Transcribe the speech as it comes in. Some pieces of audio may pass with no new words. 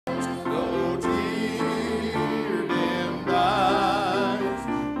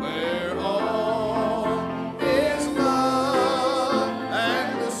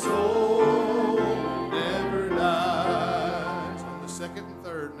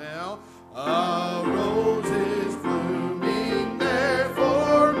now. A rose is blooming there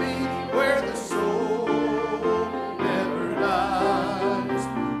for me, where the soul never dies,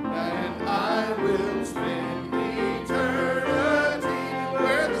 and I will spend eternity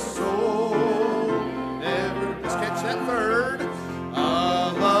where the soul never. Let's catch that third.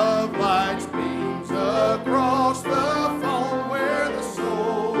 Love lights beams across the foam where the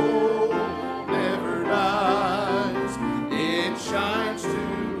soul never dies. It shines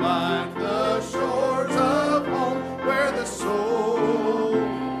to light the shores of home where the soul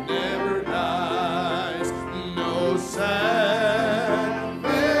never dies. No sad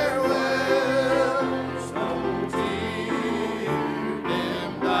farewells, no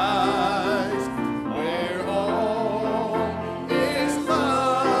tear-dimmed eyes, where all is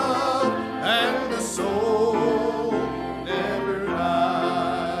love and the soul never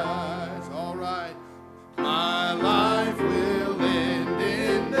dies. All right. My life will end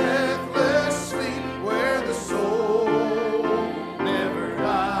in deathless sleep where the soul never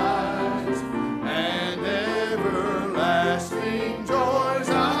dies, and everlasting joys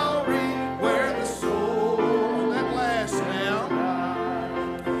I'll reap where the soul, that last now.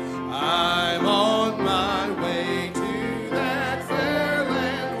 I'm on my way to that fair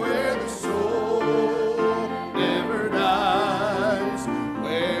land where the soul never dies,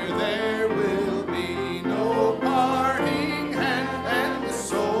 where there will be no parting hand and the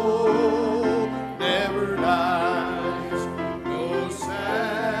soul never dies. No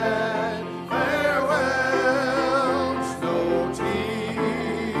sad farewells, no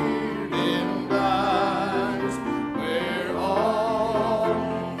tear-dimmed eyes, where all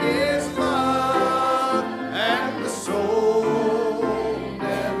is love and the soul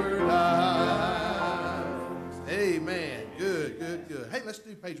never dies. Amen. Good, good, good. Hey, let's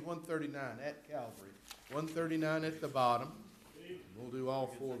do page 139 at Calvary. 139 at the bottom. We'll do all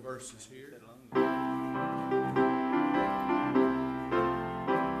 4 verses here.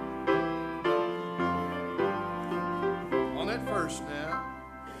 On that first now.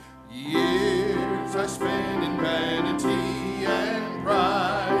 Years I spent in vanity and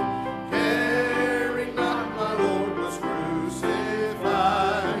pride, caring not my Lord was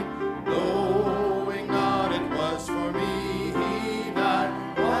crucified, knowing not it was for me he died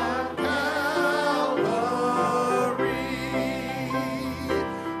on Calvary.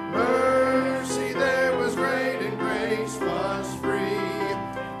 Mercy there was great and grace was free,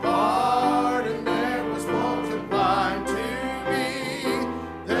 pardon there was multiplied to me.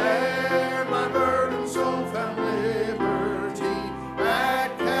 There my burden soul found liberty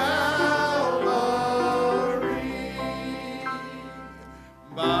at Calvary.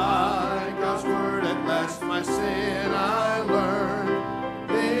 By God's word at last my sin I learned.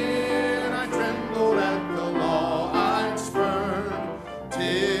 Then I trembled at the law I'd spurned,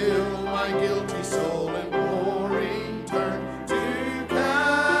 till my guilty soul imploring turned to Calvary.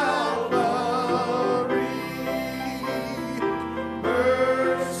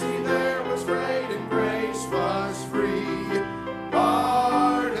 Mercy there was great and grace was free,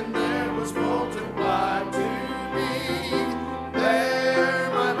 pardon there was multiplied to me. There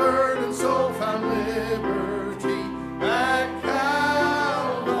my burdened soul found liberty at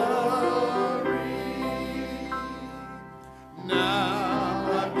Calvary.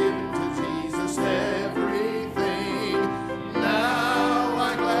 Now I've given to Jesus everything. Now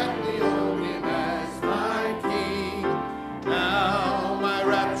I gladly own him as my King. Now my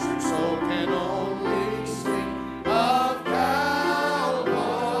raptured soul can only sing of Calvary.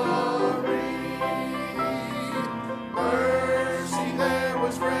 Mercy there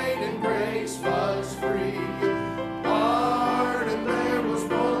was great and grace was free, pardon there was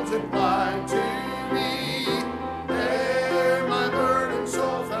multiplied to me. There my burdened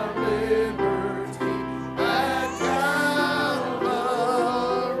soul found liberty at Calvary.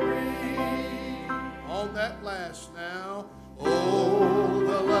 On that last now. Oh,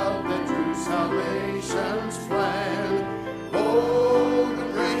 the love that drew salvation's plan. Oh, the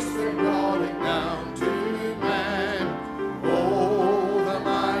grace that brought it down to man. Oh, the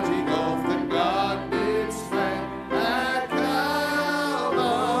mighty gulf that God did span at Calvary.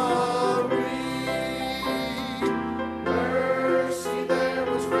 Mercy there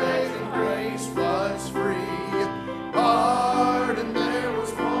was great and grace was free, pardon there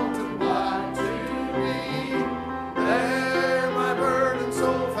was multiplied to me. There my burdened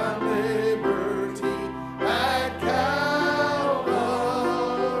soul found liberty at Calvary.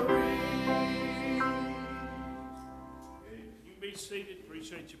 You can be seated.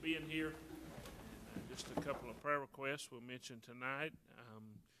 Appreciate you being here. Just a couple of prayer requests we'll mention tonight.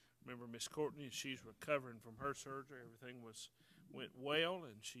 Remember Miss Courtney, she's recovering from her surgery. Everything was went well,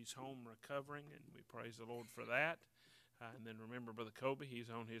 and she's home recovering, and we praise the Lord for that. And then remember Brother Kobe, he's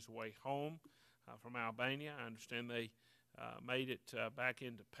on his way home from Albania. I understand they made it back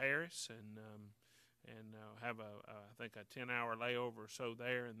into Paris and have I think a 10-hour layover or so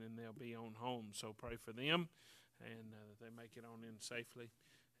there, and then they'll be on home. So pray for them, and that they make it on in safely.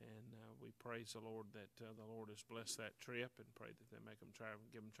 And we praise the Lord that the Lord has blessed that trip, and pray that they make them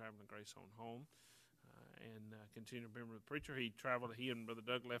give them traveling grace on home. And continue to remember the preacher. He and Brother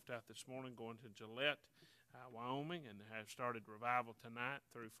Doug left out this morning going to Gillette, Wyoming, and have started revival tonight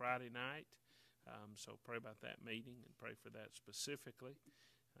through Friday night. So pray about that meeting and pray for that specifically,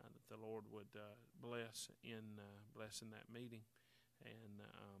 that the Lord would bless in that meeting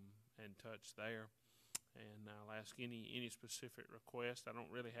and touch there. And I'll ask any specific request. I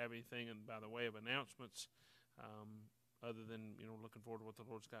don't really have anything by the way of announcements, other than looking forward to what the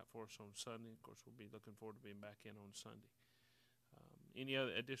Lord's got for us on Sunday. Of course, we'll be looking forward to being back in on Sunday. Any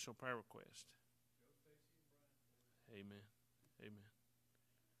other additional prayer requests? Amen. Amen.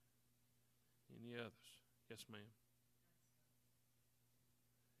 Any others? Yes, ma'am.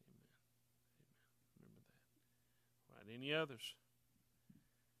 Amen. Amen. Remember that. All right. Any others?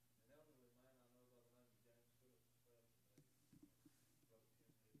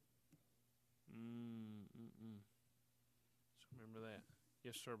 So remember that.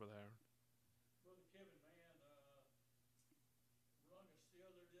 Yes, sir, Brother Howard. Brother Kevin, man, rung us the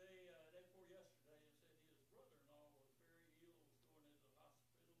other day, day before yesterday, and said his brother-in-law was very ill, was going into the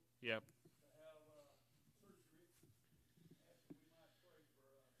hospital. Yep. To have surgery. Asked if we might pray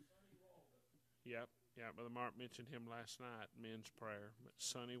for Sonny Waldo. Yep. Yeah, Brother Mark mentioned him last night, men's prayer. But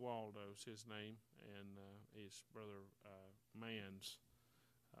Sonny Waldo's his name, and his brother Man's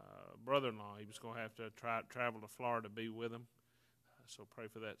brother-in-law. He was going to have to travel to Florida to be with him. So pray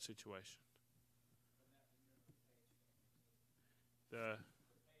for that situation.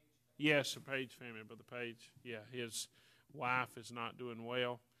 Yes, the Page family, Brother Page. Yeah, his wife is not doing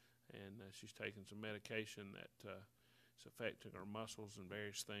well, and she's taking some medication that is affecting her muscles and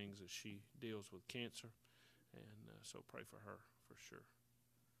various things as she deals with cancer. And so pray for her for sure.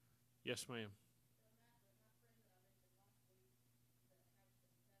 Yes, ma'am.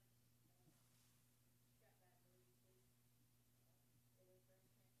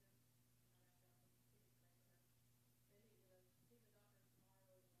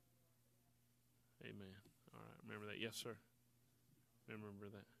 Amen. All right. Remember that. Yes, sir. Remember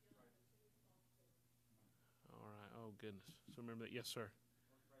that. All right. Oh, goodness. So remember that. Yes, sir.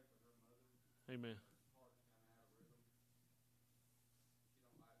 Amen.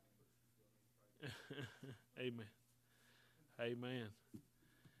 Amen. Amen.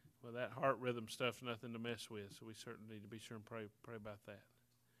 Well, that heart rhythm stuff's nothing to mess with, so we certainly need to be sure and pray about that.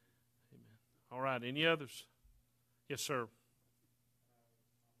 Amen. All right. Any others? Yes, sir.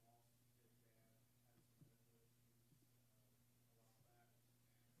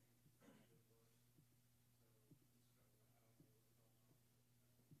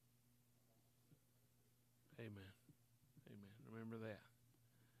 Amen. Amen. Remember that.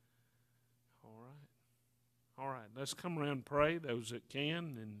 All right. All right. Let's come around and pray, those that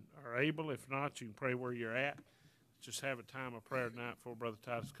can and are able. If not, you can pray where you're at. Just have a time of prayer tonight before Brother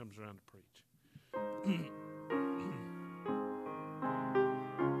Titus comes around to preach.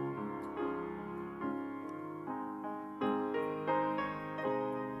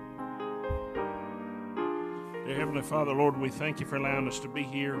 Dear Heavenly Father, Lord, we thank you for allowing us to be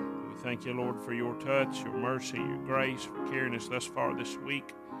here. We thank you, Lord, for your touch, your mercy, your grace, for carrying us thus far this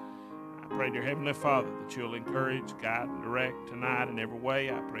week. I pray, dear Heavenly Father, that you'll encourage, guide, and direct tonight in every way.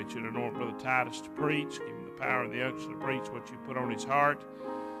 I pray that you'll anoint Brother Titus to preach, give him the power and the unction to preach what you put on his heart.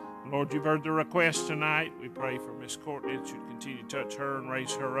 Lord, you've heard the request tonight. We pray for Miss Courtney that you'd continue to touch her and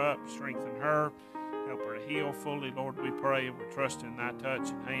raise her up, strengthen her, help her to heal fully. Lord, we pray and we're trusting thy touch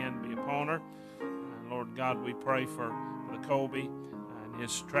and hand be upon her. Lord God, we pray for Brother Colby and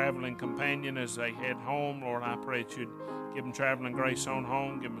his traveling companion as they head home. Lord, I pray that you'd give them traveling grace on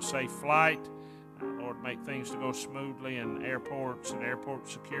home, give them a safe flight. Lord, make things to go smoothly in airports and airport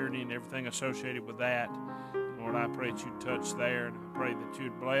security and everything associated with that. Lord, I pray that you'd touch there, and I pray that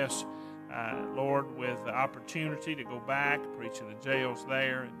you'd bless, Lord, with the opportunity to go back, preach in the jails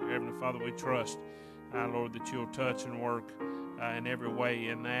there. And Heavenly Father, we trust, Lord, that you'll touch and work in every way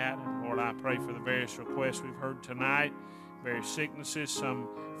in that. And Lord, I pray for the various requests we've heard tonight, various sicknesses, some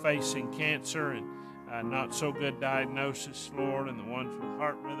facing cancer and not so good diagnosis, Lord, and the ones with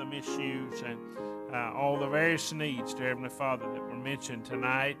heart rhythm issues and all the various needs, dear Heavenly Father, that were mentioned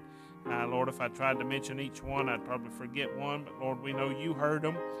tonight. Lord, if I tried to mention each one, I'd probably forget one, but Lord, we know you heard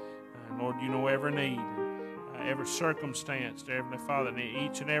them. Lord, you know every need. every circumstance, dear Heavenly Father, and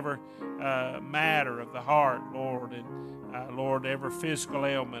each and every matter of the heart, Lord, and Lord, every physical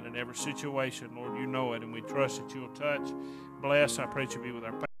ailment and every situation, Lord, you know it, and we trust that you'll touch, bless. I pray that you be with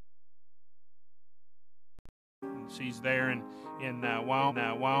our She's there in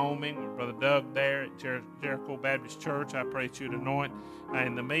Wyoming with Brother Doug there at Jericho Baptist Church. I pray that you'd anoint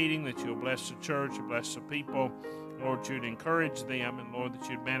in the meeting, that you'll bless the church, bless the people. Lord, you'd encourage them, and Lord, that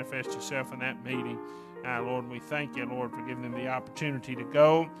you'd manifest yourself in that meeting. Lord, we thank you, Lord, for giving them the opportunity to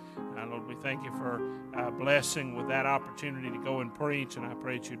go. Lord, we thank you for blessing with that opportunity to go and preach, and I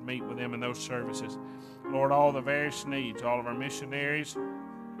pray that you'd meet with them in those services. Lord, all the various needs, all of our missionaries,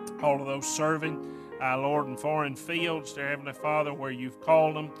 all of those serving, Lord, in foreign fields, dear Heavenly Father, where you've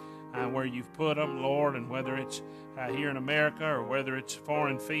called them, where you've put them, Lord, and whether it's here in America or whether it's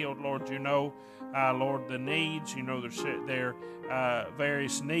foreign field, Lord, you know, Lord, the needs, you know, their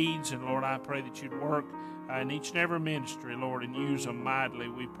various needs, and Lord, I pray that you'd work in each and every ministry, Lord, and use them mightily.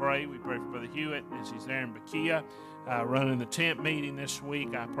 We pray for Brother Hewitt as he's there in Bakia, running the tent meeting this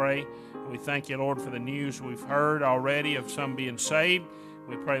week. I pray. We thank you, Lord, for the news we've heard already of some being saved.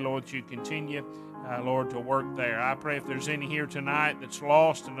 We pray, Lord, that you continue, Lord, to work there. I pray if there's any here tonight that's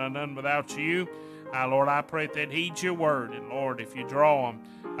lost and undone without you, Lord, I pray that they'd heed your word. And, Lord, if you draw them,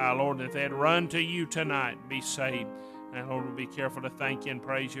 Lord, that they'd run to you tonight and be saved. And, Lord, we'll be careful to thank you and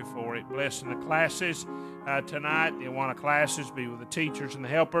praise you for it. Blessing the classes tonight. The Awana classes be with the teachers and the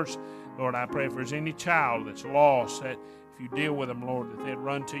helpers. Lord, I pray if there's any child that's lost, that if you deal with them, Lord, that they'd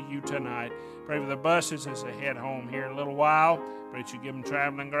run to you tonight. Pray for the buses as they head home here in a little while. Pray that you give them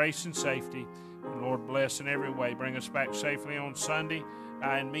traveling grace and safety. And, Lord, bless in every way. Bring us back safely on Sunday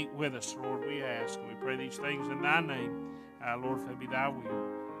and meet with us, Lord, we ask. We pray these things in thy name. Lord, if they be thy will.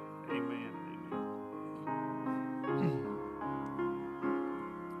 Amen.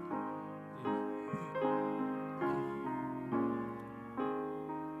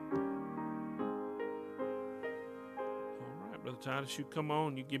 Brother Titus, you come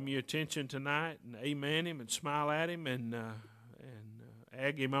on, you give me your attention tonight, and amen him, and smile at him, and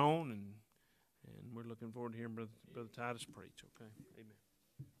egg him on, and we're looking forward to hearing Brother Titus preach. Okay, amen.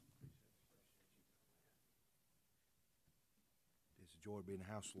 It's a joy to be in the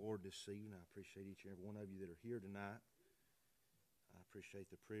house of the Lord this evening. I appreciate each and every one of you that are here tonight. I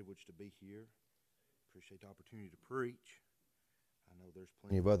appreciate the privilege to be here. Appreciate the opportunity to preach. I know there's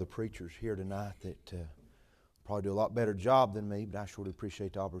plenty of other preachers here tonight that probably do a lot better job than me, but I sure do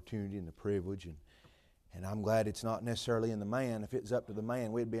appreciate the opportunity and the privilege. And I'm glad it's not necessarily in the man. If it's up to the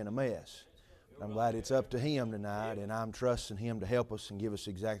man, we'd be in a mess. But I'm glad it's up to him tonight, and I'm trusting him to help us and give us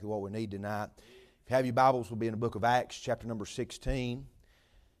exactly what we need tonight. If you have your Bibles, we'll be in the book of Acts, chapter number 16.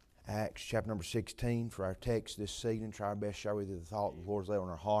 Acts, chapter number 16 for our text this evening. Try our best to share with you the thought the Lord's laid on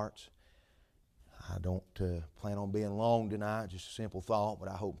our hearts. I don't plan on being long tonight, just a simple thought, but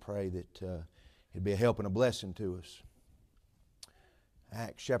I hope and pray that it'd be a help and a blessing to us.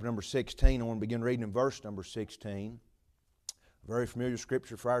 Acts chapter number 16, I want to begin reading in verse number 16. A very familiar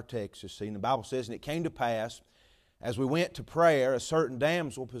scripture for our text this evening. The Bible says, "And it came to pass, as we went to prayer, a certain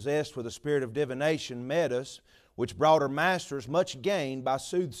damsel possessed with a spirit of divination met us, which brought her masters much gain by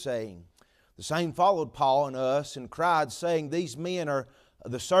soothsaying. The same followed Paul and us, and cried, saying, These men are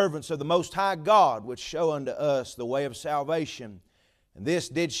the servants of the Most High God, which show unto us the way of salvation. And this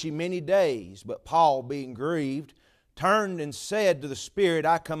did she many days. But Paul, being grieved, turned and said to the Spirit,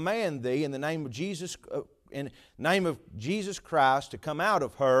 I command thee in the name of Jesus Christ to come out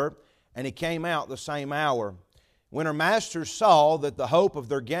of her. And he came out the same hour. When her masters saw that the hope of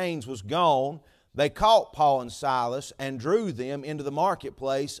their gains was gone, they caught Paul and Silas and drew them into the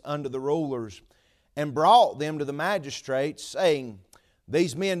marketplace unto the rulers, and brought them to the magistrates, saying,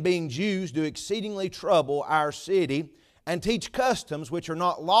 These men, being Jews, do exceedingly trouble our city, and teach customs which are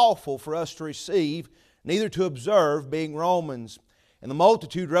not lawful for us to receive, neither to observe, being Romans. And the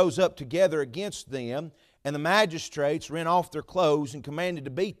multitude rose up together against them, and the magistrates rent off their clothes and commanded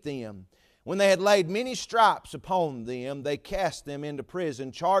to beat them. When they had laid many stripes upon them, they cast them into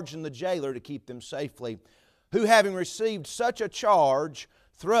prison, charging the jailer to keep them safely, who, having received such a charge,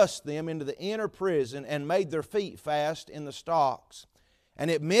 thrust them into the inner prison and made their feet fast in the stocks.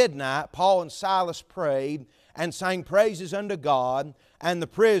 And at midnight Paul and Silas prayed and sang praises unto God, and the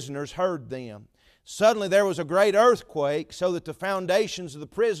prisoners heard them. Suddenly there was a great earthquake, so that the foundations of the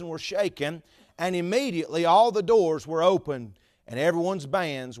prison were shaken, and immediately all the doors were opened, and everyone's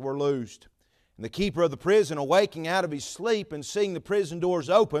bands were loosed. And the keeper of the prison, awaking out of his sleep and seeing the prison doors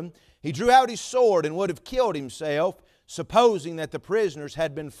open, he drew out his sword and would have killed himself, supposing that the prisoners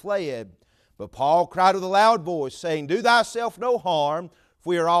had been fled. But Paul cried with a loud voice, saying, Do thyself no harm, for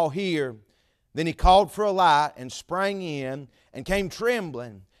we are all here. Then he called for a light and sprang in and came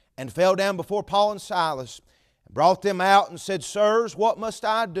trembling and fell down before Paul and Silas and brought them out and said, Sirs, what must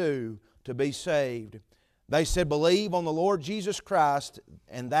I do to be saved? They said, Believe on the Lord Jesus Christ,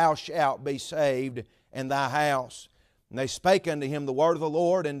 and thou shalt be saved and thy house. And they spake unto him the word of the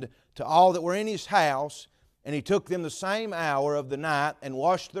Lord and to all that were in his house. And he took them the same hour of the night and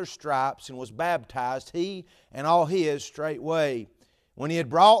washed their stripes and was baptized, he and all his straightway. When he had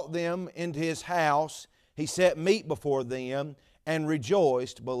brought them into his house, he set meat before them and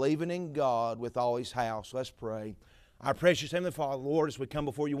rejoiced, believing in God with all his house. Let's pray. Our precious Heavenly Father, Lord, as we come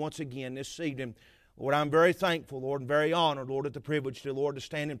before you once again this evening, Lord, I'm very thankful, Lord, and very honored, Lord, at the privilege, to Lord, to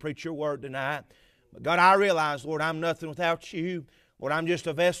stand and preach your word tonight. But God, I realize, Lord, I'm nothing without you. Lord, I'm just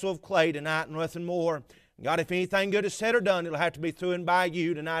a vessel of clay tonight and nothing more. God, if anything good is said or done, it'll have to be through and by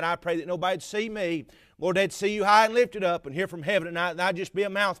you tonight. I pray that nobody'd see me. Lord, they'd see you high and lifted up and hear from heaven tonight, and I'd just be a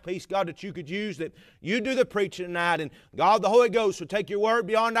mouthpiece, God, that you could use, that you do the preaching tonight. And God, the Holy Ghost would take your word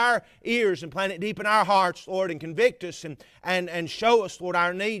beyond our ears and plant it deep in our hearts, Lord, and convict us and show us, Lord,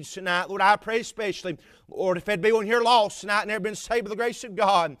 our needs tonight. Lord, I pray especially, Lord, if there'd be one here lost tonight and never been saved by the grace of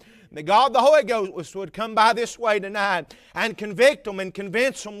God, that God, the Holy Ghost, would come by this way tonight and convict them and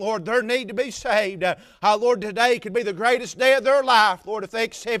convince them, Lord, their need to be saved. Lord, today could be the greatest day of their life, Lord, if they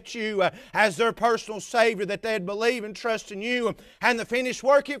accept you as their personal Savior, that they'd believe and trust in you and the finished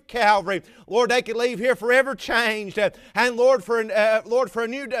work of Calvary. Lord, they could leave here forever changed. And Lord, for a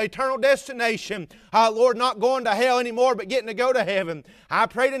new eternal destination. Lord, not going to hell anymore, but getting to go to heaven. I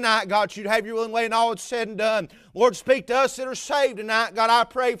pray tonight, God, you'd have your will and way in all that's said and done. Lord, speak to us that are saved tonight. God, I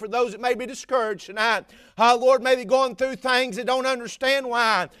pray for those that may be discouraged tonight. Lord, maybe going through things that don't understand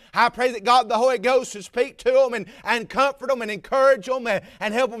why. I pray that God, the Holy Ghost, would speak to them and comfort them and encourage them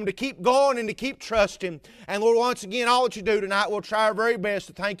and help them to keep going and to keep trusting. And Lord, once again, all that you do tonight, we'll try our very best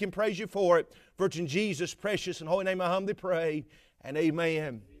to thank you and praise you for it. For it's in Jesus' precious and holy name I humbly pray, and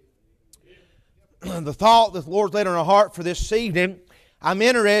amen. The thought that the Lord's laid on our heart for this evening, I'm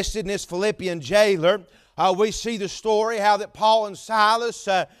interested in this Philippian jailer. We see the story how that Paul and Silas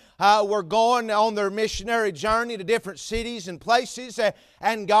were going on their missionary journey to different cities and places,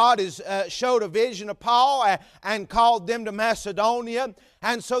 and God has showed a vision of Paul and called them to Macedonia.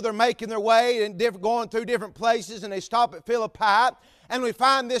 And so they're making their way and going through different places, and they stop at Philippi. And we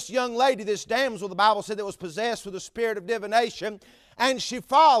find this young lady, this damsel, the Bible said, that was possessed with the spirit of divination. And she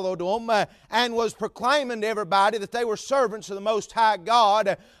followed them and was proclaiming to everybody that they were servants of the Most High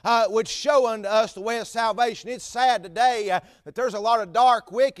God, which show unto us the way of salvation. It's sad today that there's a lot of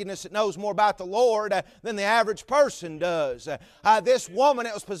dark wickedness that knows more about the Lord than the average person does. This woman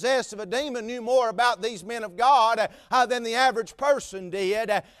that was possessed of a demon knew more about these men of God than the average person did.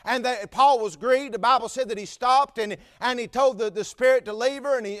 And Paul was grieved. The Bible said that he stopped and he told the spirit to leave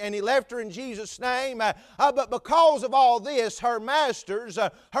her, and he left her in Jesus' name. But because of all this, her masters,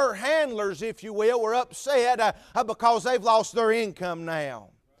 her handlers, if you will, were upset because they've lost their income now.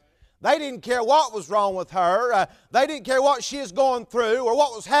 They didn't care what was wrong with her. They didn't care what she was going through or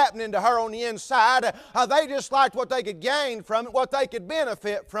what was happening to her on the inside. They just liked what they could gain from it, what they could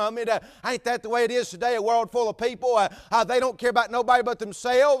benefit from it. Ain't that the way it is today, a world full of people? They don't care about nobody but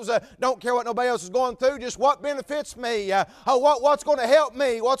themselves, don't care what nobody else is going through, just what benefits me, what's going to help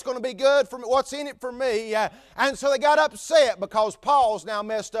me, what's going to be good for me, what's in it for me. And so they got upset because Paul's now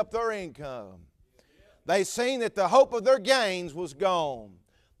messed up their income. They seen that the hope of their gains was gone.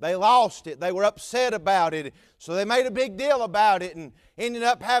 They lost it. They were upset about it. So they made a big deal about it and ended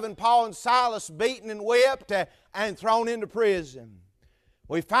up having Paul and Silas beaten and whipped and thrown into prison.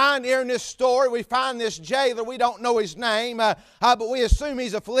 We find here in this story, we find this jailer. We don't know his name, but we assume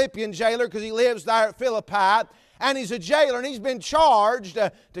he's a Philippian jailer because he lives there at Philippi. And he's a jailer, and he's been charged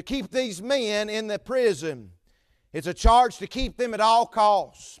to keep these men in the prison. It's a charge to keep them at all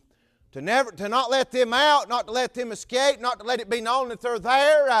costs. To not let them out, not to let them escape, not to let it be known that they're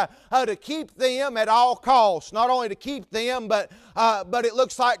there, to keep them at all costs. Not only to keep them, but it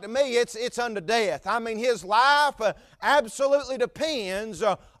looks like to me it's unto death. I mean, his life absolutely depends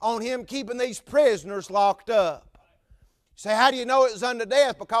on him keeping these prisoners locked up. Say, how do you know it was unto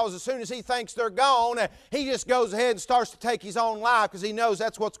death? Because as soon as he thinks they're gone, he just goes ahead and starts to take his own life because he knows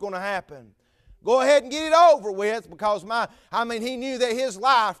that's what's going to happen. Go ahead and get it over with because he knew that his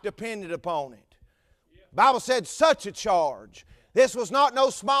life depended upon it. The Bible said such a charge. This was not no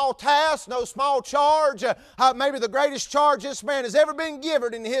small task, no small charge. Maybe the greatest charge this man has ever been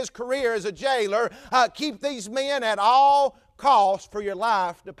given in his career as a jailer. Keep these men at all costs, for your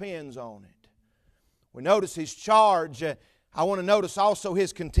life depends on it. We notice his charge. I want to notice also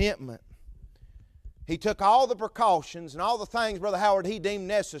his contentment. He took all the precautions and all the things, Brother Howard, he deemed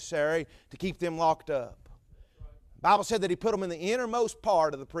necessary to keep them locked up. The Bible said that he put them in the innermost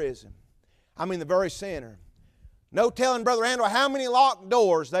part of the prison. I mean the very center. No telling, Brother Andrew, how many locked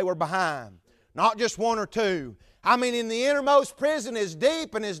doors they were behind. Not just one or two. I mean, in the innermost prison, as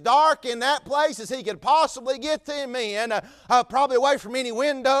deep and as dark in that place as he could possibly get them in, probably away from any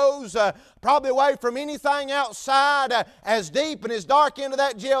windows, probably away from anything outside, as deep and as dark into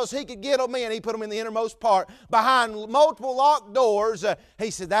that jail as he could get them in. He put them in the innermost part, behind multiple locked doors.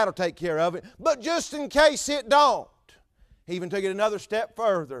 He said, that'll take care of it. But just in case it don't, he even took it another step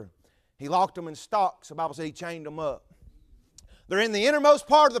further. He locked them in stocks. The Bible said he chained them up. They're in the innermost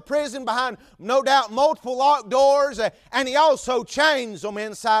part of the prison behind, no doubt, multiple locked doors, and he also chains them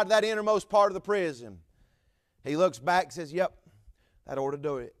inside that innermost part of the prison. He looks back and says, yep, that ought to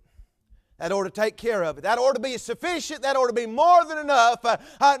do it. That ought to take care of it. That ought to be sufficient. That ought to be more than enough.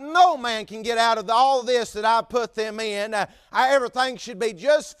 No man can get out of all this that I put them in. Everything should be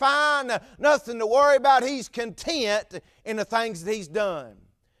just fine. Nothing to worry about. He's content in the things that he's done.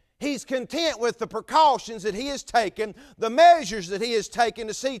 He's content with the precautions that he has taken, the measures that he has taken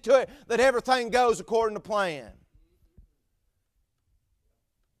to see to it that everything goes according to plan.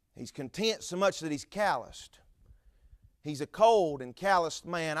 He's content so much that he's calloused. He's a cold and calloused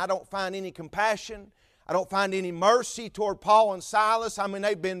man. I don't find any compassion. I don't find any mercy toward Paul and Silas. I mean,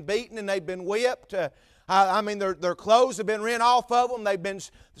 they've been beaten and they've been whipped. I mean, their clothes have been rent off of them. They've been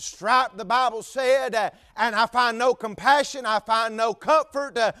striped, the Bible said. And I find no compassion. I find no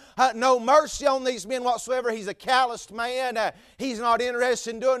comfort, no mercy on these men whatsoever. He's a calloused man. He's not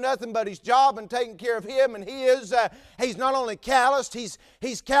interested in doing nothing but his job and taking care of him and his. He's not only calloused,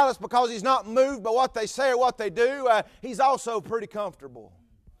 he's calloused because he's not moved by what they say or what they do. He's also pretty comfortable.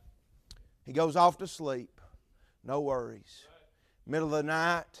 He goes off to sleep. No worries. Middle of the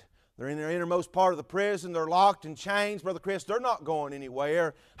night. They're in their innermost part of the prison. They're locked in chains. Brother Chris, they're not going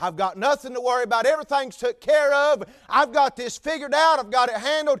anywhere. I've got nothing to worry about. Everything's took care of. I've got this figured out. I've got it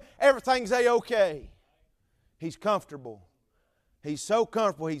handled. Everything's A-okay. He's comfortable. He's so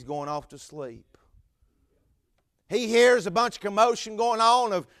comfortable he's going off to sleep. He hears a bunch of commotion going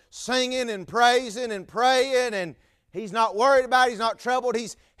on of singing and praising and praying, and he's not worried about it. He's not troubled.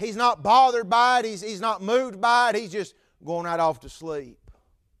 He's not bothered by it. He's not moved by it. He's just going right off to sleep.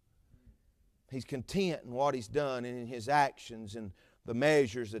 He's content in what he's done and in his actions and the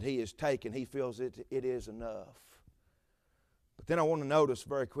measures that he has taken. He feels it is enough. But then I want to notice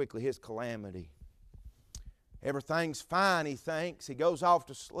very quickly his calamity. Everything's fine, he thinks. He goes off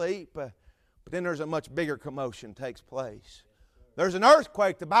to sleep. But then there's a much bigger commotion takes place. There's an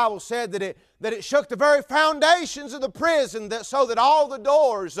earthquake. The Bible said that it shook the very foundations of the prison so that all the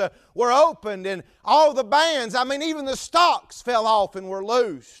doors were opened and all the bands, I mean even the stocks fell off and were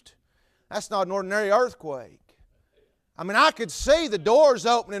loosed. That's not an ordinary earthquake. I mean, I could see the doors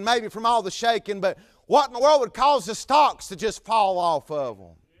opening maybe from all the shaking, but what in the world would cause the stocks to just fall off of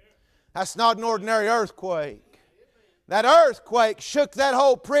them? That's not an ordinary earthquake. That earthquake shook that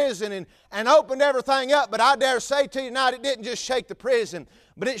whole prison and opened everything up, but I dare say to you tonight, it didn't just shake the prison,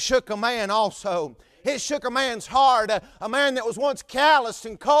 but it shook a man also. It shook a man's heart, a man that was once calloused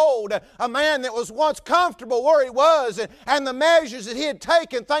and cold, a man that was once comfortable where he was, and the measures that he had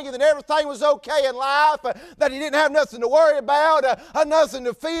taken, thinking that everything was okay in life, that he didn't have nothing to worry about, nothing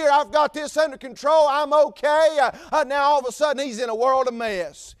to fear. I've got this under control. I'm okay. Now all of a sudden he's in a world of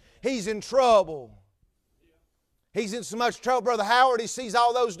mess. He's in trouble. He's in so much trouble, Brother Howard, he sees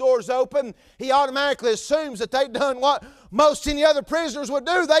all those doors open. He automatically assumes that they've done what most any other prisoners would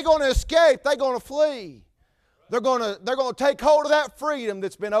do. They're going to escape. They're going to flee. They're going to take hold of that freedom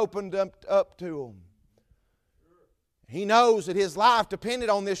that's been opened up to them. He knows that his life depended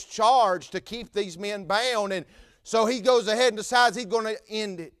on this charge to keep these men bound, and so he goes ahead and decides he's going to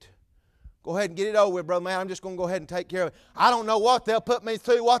end it. Go ahead and get it over with, brother man. I'm just going to go ahead and take care of it. I don't know what they'll put me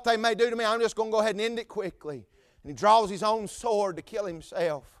through, what they may do to me. I'm just going to go ahead and end it quickly. And he draws his own sword to kill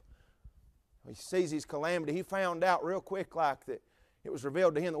himself. He sees his calamity. He found out real quick like that it was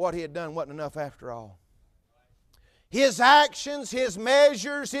revealed to him that what he had done wasn't enough after all. His actions, his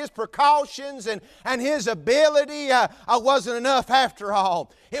measures, his precautions, and his ability wasn't enough after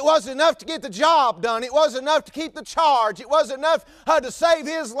all. It wasn't enough to get the job done. It wasn't enough to keep the charge. It wasn't enough to save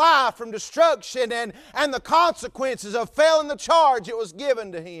his life from destruction and the consequences of failing the charge that was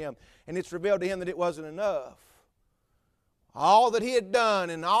given to him. And it's revealed to him that it wasn't enough. All that he had done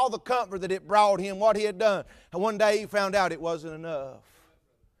and all the comfort that it brought him, what he had done. And one day he found out it wasn't enough.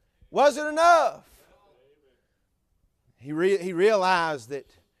 It wasn't enough. He realized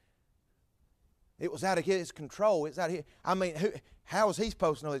that it was out of his control. It's out of his, I mean, how was he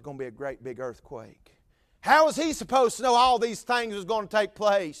supposed to know there's going to be a great big earthquake? How is he supposed to know all these things was going to take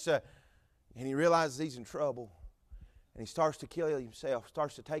place? And he realizes he's in trouble. And he starts to kill himself,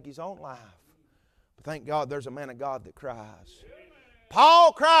 starts to take his own life. But thank God there's a man of God that cries.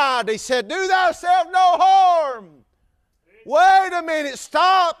 Paul cried. He said, do thyself no harm. Wait a minute.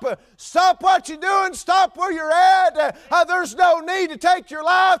 Stop. Stop what you're doing. Stop where you're at. There's no need to take your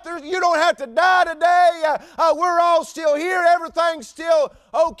life. You don't have to die today. We're all still here. Everything's still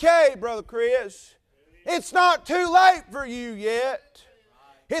okay, Brother Chris. It's not too late for you yet.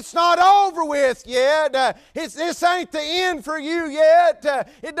 It's not over with yet. This ain't the end for you yet.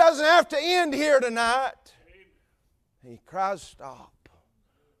 It doesn't have to end here tonight. He cries, stop.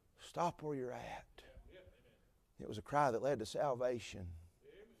 Stop where you're at. It was a cry that led to salvation.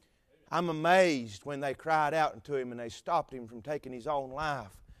 I'm amazed when they cried out to him and they stopped him from taking his own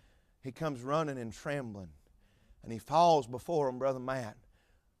life. He comes running and trembling. And he falls before him, Brother Matt.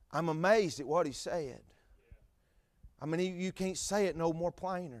 I'm amazed at what he said. I mean, you can't say it no more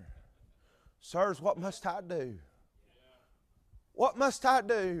plainer. Sirs, what must I do? What must I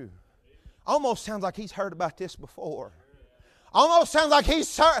do? Almost sounds like he's heard about this before. Almost sounds like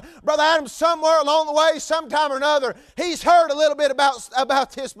he's heard, Brother Adam, somewhere along the way, sometime or another, he's heard a little bit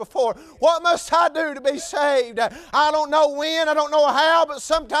about this before. What must I do to be saved? I don't know when, I don't know how, but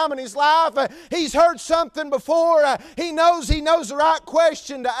sometime in his life, he's heard something before. He knows the right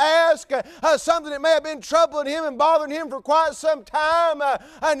question to ask, something that may have been troubling him and bothering him for quite some time.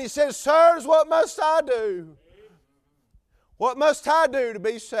 And he says, sirs, what must I do? What must I do to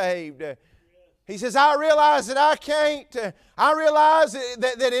be saved? He says, I realize that I can't. I realize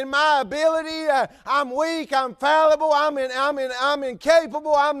that in my ability, I'm weak, I'm fallible, I'm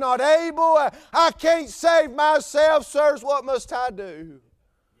incapable, I'm not able. I can't save myself, sirs. What must I do?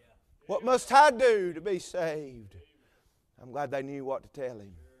 What must I do to be saved? I'm glad they knew what to tell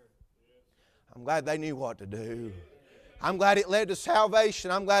him. I'm glad they knew what to do. I'm glad it led to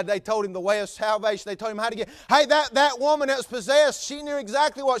salvation. I'm glad they told him the way of salvation. They told him how to get... Hey, that woman that was possessed, she knew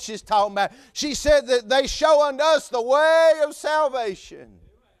exactly what she's talking about. She said that they show unto us the way of salvation.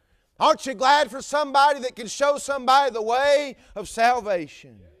 Aren't you glad for somebody that can show somebody the way of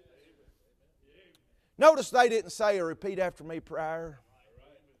salvation? Notice they didn't say a repeat after me prayer.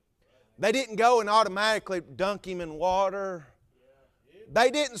 They didn't go and automatically dunk him in water. They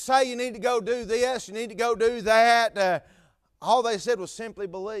didn't say you need to go do this, you need to go do that. All they said was simply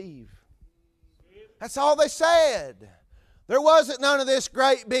believe. That's all they said. There wasn't none of this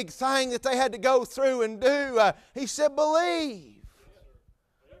great big thing that they had to go through and do. He said believe.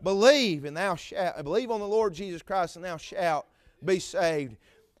 Believe and thou shalt. Believe on the Lord Jesus Christ and thou shalt be saved.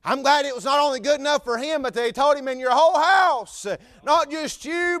 I'm glad it was not only good enough for him, but they told him in your whole house. Not just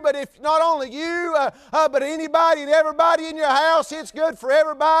you, but if not only you, but anybody and everybody in your house. It's good for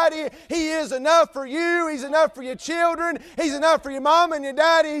everybody. He is enough for you. He's enough for your children. He's enough for your mom and your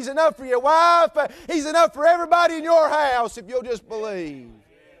daddy. He's enough for your wife. He's enough for everybody in your house if you'll just believe.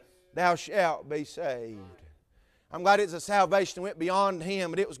 Thou shalt be saved. I'm glad it's a salvation that went beyond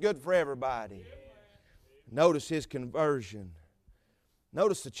him, but it was good for everybody. Notice his conversion.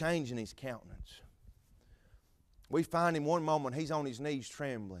 Notice the change in his countenance. We find him one moment, he's on his knees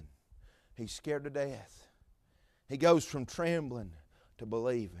trembling. He's scared to death. He goes from trembling to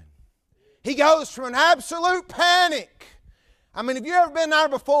believing. He goes from an absolute panic. I mean, have you ever been there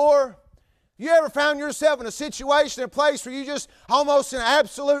before? Have you ever found yourself in a situation, a place where you just almost in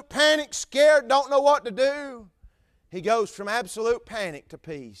absolute panic, scared, don't know what to do? He goes from absolute panic to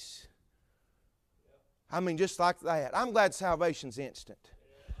peace. I mean, just like that. I'm glad salvation's instant.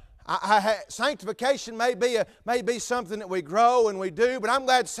 Sanctification may be something that we grow and we do, but I'm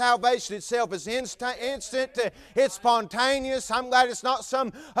glad salvation itself is instant. It's spontaneous. I'm glad it's not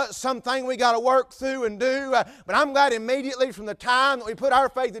something we got to work through and do, but I'm glad immediately from the time that we put our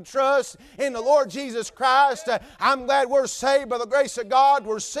faith and trust in the Lord Jesus Christ, I'm glad we're saved by the grace of God.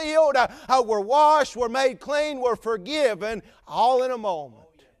 We're sealed, we're washed, we're made clean, we're forgiven, all in a moment.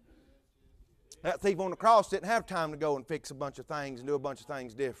 That thief on the cross didn't have time to go and fix a bunch of things and do a bunch of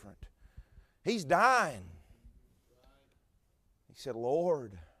things different. He's dying. He said,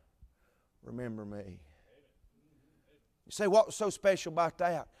 Lord, remember me. You say, what was so special about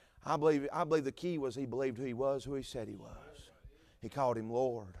that? I believe the key was he believed who he was, who he said he was. He called him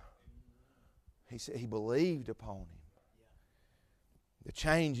Lord. He said he believed upon him. The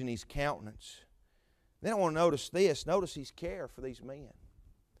change in his countenance. Then I want to notice this. Notice his care for these men.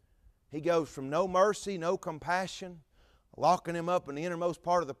 He goes from no mercy, no compassion, locking them up in the innermost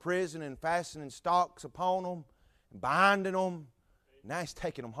part of the prison and fastening stocks upon them, and binding them. Now he's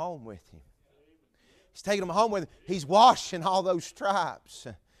taking them home with him. He's taking them home with him. He's washing all those stripes.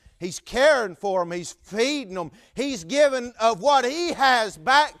 He's caring for them. He's feeding them. He's giving of what He has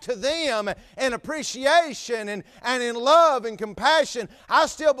back to them in appreciation and in love and compassion. I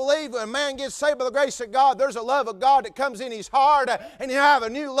still believe when a man gets saved by the grace of God, there's a love of God that comes in his heart, and he'll have a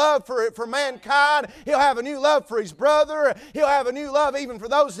new love for mankind. He'll have a new love for his brother. He'll have a new love even for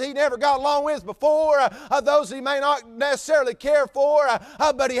those he never got along with before, those he may not necessarily care for,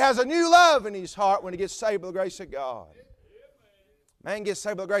 but he has a new love in his heart when he gets saved by the grace of God. Man gets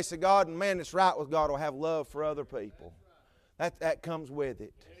saved by the grace of God, and man that's right with God will have love for other people. That comes with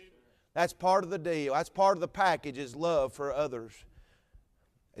it. That's part of the deal. That's part of the package, is love for others.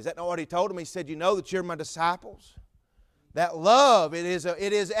 Is that not what He told them? He said, you know that you're my disciples? That love, it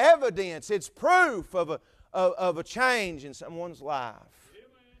is evidence, it's proof of a change in someone's life.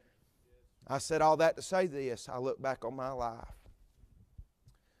 I said all that to say this. I look back on my life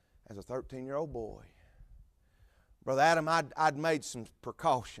as a 13-year-old boy. Brother Adam, I'd made some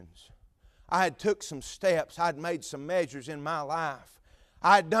precautions. I had took some steps. I'd made some measures in my life.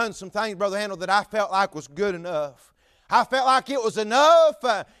 I had done some things, Brother Handel, that I felt like was good enough. I felt like it was enough.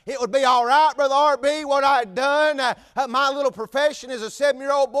 It would be all right, Brother R.B., what I had done. My little profession as a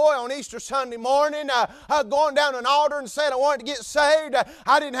 7-year-old boy on Easter Sunday morning, going down an altar and saying I wanted to get saved.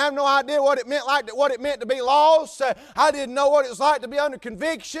 I didn't have no idea what it meant to be lost. I didn't know what it was like to be under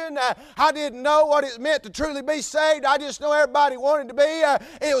conviction. I didn't know what it meant to truly be saved. I just know everybody wanted to be.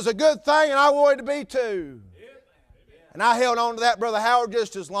 It was a good thing, and I wanted to be too. And I held on to that, Brother Howard,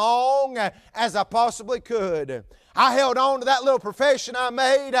 just as long as I possibly could. I held on to that little profession I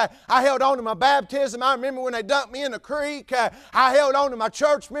made. I held on to my baptism. I remember when they dumped me in the creek. I held on to my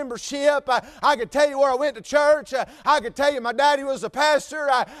church membership. I could tell you where I went to church. I could tell you my daddy was a pastor.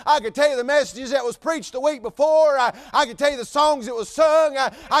 I could tell you the messages that was preached the week before. I could tell you the songs that was sung.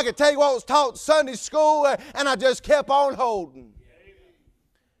 I could tell you what was taught in Sunday school. And I just kept on holding.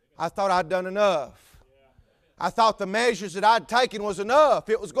 I thought I'd done enough. I thought the measures that I'd taken was enough.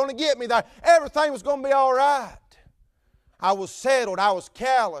 It was going to get me there. Everything was going to be all right. I was settled, I was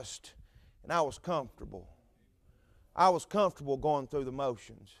calloused, and I was comfortable. I was comfortable going through the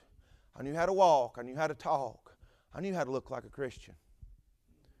motions. I knew how to walk, I knew how to talk, I knew how to look like a Christian.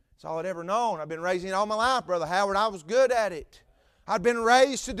 That's all I'd ever known. I've been raising it all my life, Brother Howard. I was good at it. I'd been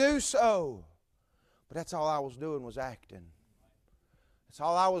raised to do so. But that's all I was doing was acting. That's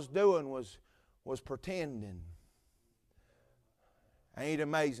all I was doing was pretending. Ain't it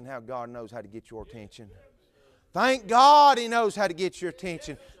amazing how God knows how to get your attention? Thank God He knows how to get your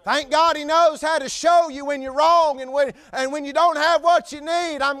attention. Thank God He knows how to show you when you're wrong and when you don't have what you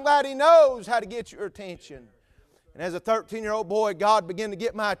need. I'm glad He knows how to get your attention. And as a 13-year-old boy, God began to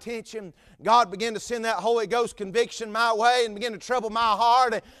get my attention. God began to send that Holy Ghost conviction my way and begin to trouble my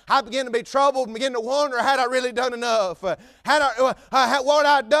heart. I began to be troubled and begin to wonder, had I really done enough? What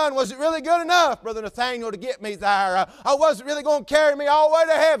I'd done, was it really good enough, Brother Nathaniel, to get me there? Or was it really going to carry me all the way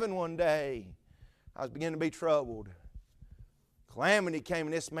to heaven one day? I was beginning to be troubled. Calamity came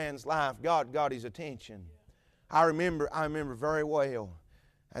in this man's life. God got his attention. I remember very well,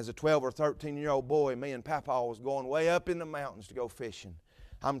 as a 12 or 13-year-old boy, me and Papa was going way up in the mountains to go fishing.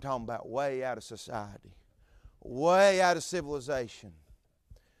 I'm talking about way out of society, way out of civilization.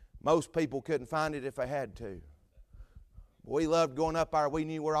 Most people couldn't find it if they had to. We loved going up there. We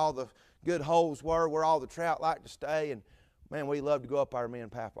knew where all the good holes were, where all the trout liked to stay, and man, we loved to go up there, me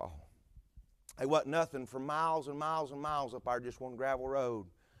and Papa. There wasn't nothing for miles and miles and miles up there, just one gravel road.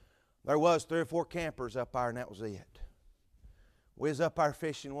 There was 3 or 4 campers up there, and that was it. We was up there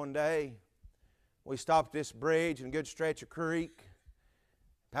fishing one day. We stopped at this bridge and a good stretch of creek.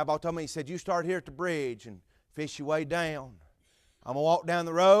 Papa told me, he said, you start here at the bridge and fish your way down. I'm going to walk down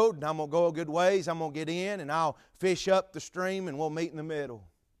the road, and I'm going to go a good ways. I'm going to get in, and I'll fish up the stream, and we'll meet in the middle.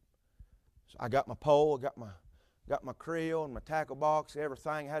 So I got my pole, I got my creel and my tackle box,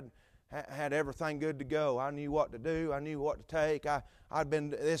 everything. Had everything good to go. I knew what to do. I knew what to take.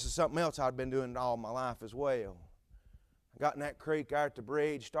 This is something else I'd been doing all my life as well. I got in that creek there at the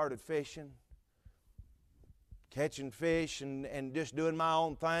bridge, started fishing, catching fish and just doing my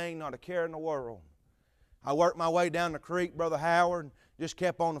own thing, not a care in the world. I worked my way down the creek, Brother Howard, just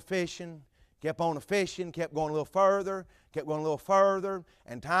kept on the fishing, kept going a little further,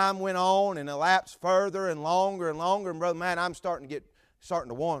 and time went on and elapsed further and longer, and Brother Matt, I'm starting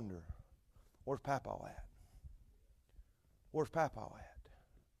to wonder. Where's Papa at? Where's Papa at?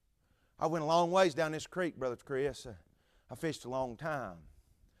 I went a long ways down this creek, Brother Chris. I fished a long time.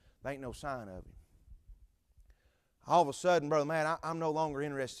 There ain't no sign of him. All of a sudden, Brother Matt, I'm no longer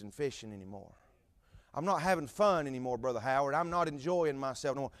interested in fishing anymore. I'm not having fun anymore, Brother Howard. I'm not enjoying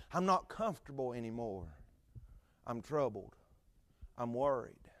myself anymore. I'm not comfortable anymore. I'm troubled. I'm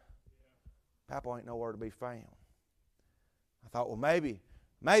worried. Papa ain't nowhere to be found. I thought, well, maybe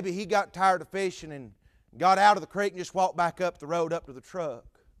he got tired of fishing and got out of the creek and just walked back up the road up to the truck.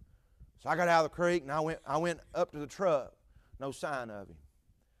 So I got out of the creek and I went up to the truck. No sign of him.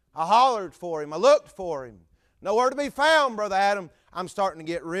 I hollered for him. I looked for him. Nowhere to be found, Brother Adam. I'm starting to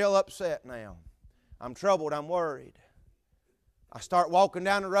get real upset now. I'm troubled. I'm worried. I start walking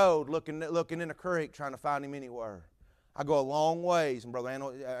down the road, looking in the creek, trying to find him anywhere. I go a long ways, and Brother Adam,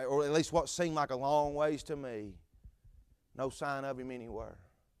 or at least what seemed like a long ways to me. No sign of him anywhere.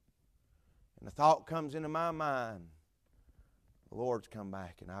 And the thought comes into my mind, the Lord's come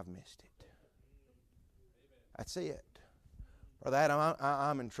back and I've missed it. That's it. Brother Adam,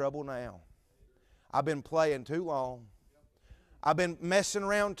 I'm in trouble now. I've been playing too long. I've been messing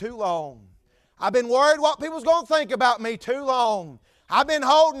around too long. I've been worried what people's going to think about me too long. I've been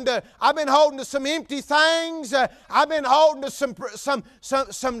holding to some empty things. I've been holding to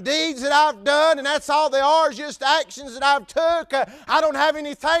some deeds that I've done, and that's all they are, is just actions that I've took. I don't have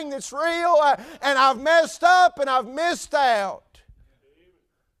anything that's real, and I've messed up and I've missed out.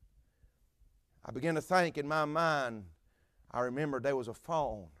 I began to think in my mind. I remembered there was a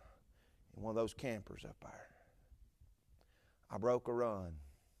phone in one of those campers up there. I broke a run.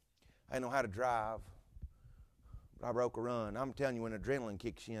 I didn't know how to drive. I broke a run. I'm telling you, when adrenaline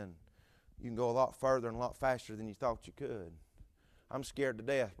kicks in, you can go a lot further and a lot faster than you thought you could. I'm scared to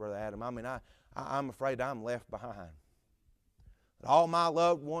death, Brother Adam. I mean, I'm afraid I'm left behind. All my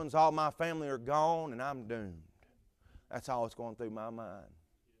loved ones, all my family are gone, and I'm doomed. That's all that's going through my mind.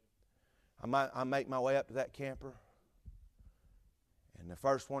 I make my way up to that camper, and the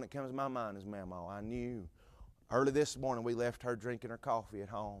first one that comes to my mind is Mama. I knew early this morning we left her drinking her coffee at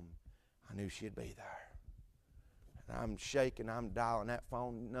home. I knew she'd be there. And I'm shaking, I'm dialing that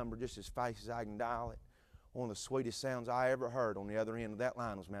phone number just as fast as I can dial it. One of the sweetest sounds I ever heard on the other end of that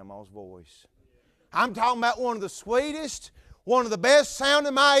line was Mama's voice. I'm talking about one of the sweetest, one of the best sound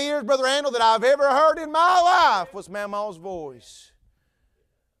in my ears, Brother Randall, that I've ever heard in my life was Mama's voice.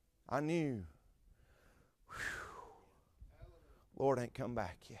 I knew, Lord ain't come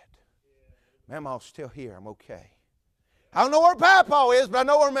back yet. Mama's still here. I'm okay. I don't know where Papa is, but I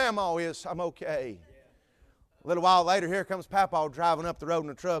know where Mama is. I'm okay. A little while later, here comes Papa driving up the road in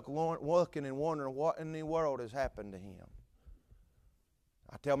a truck, looking and wondering what in the world has happened to him.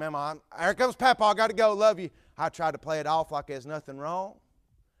 I tell Mama, here comes Papa, I got to go, love you. I tried to play it off like there's nothing wrong.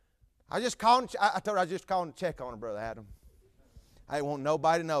 I told her I just called to check on her, Brother Adam. I ain't want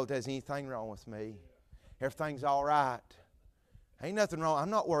nobody to know that there's anything wrong with me. Everything's all right. Ain't nothing wrong. I'm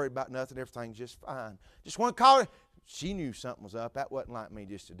not worried about nothing. Everything's just fine. Just want to call her. She knew something was up. That wasn't like me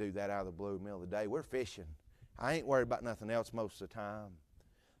just to do that out of the blue, middle of the day. We're fishing. I ain't worried about nothing else most of the time.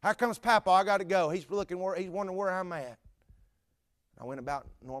 Here comes Papa. I got to go. He's wondering where I'm at. I went about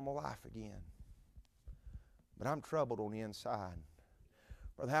normal life again. But I'm troubled on the inside.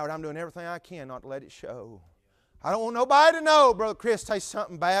 Brother Howard, I'm doing everything I can not to let it show. I don't want nobody to know, Brother Chris, there's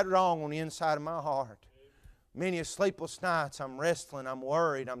something bad wrong on the inside of my heart. Many a sleepless nights, I'm wrestling, I'm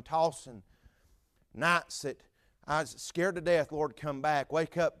worried, I'm tossing. Nights that I was scared to death, Lord, come back.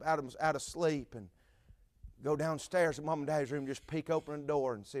 Wake up out of sleep and go downstairs to Mom and Dad's room, just peek open the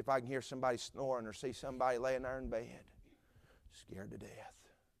door and see if I can hear somebody snoring or see somebody laying there in bed. Scared to death.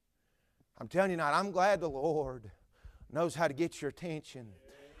 I'm telling you tonight, I'm glad the Lord knows how to get your attention.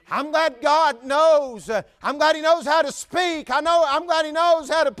 I'm glad God knows. I'm glad He knows how to speak. I'm glad He knows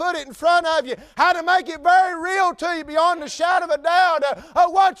how to put it in front of you, how to make it very real to you beyond the shadow of a doubt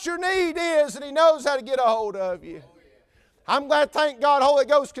of what your need is, and He knows how to get a hold of you. I'm glad, thank God, Holy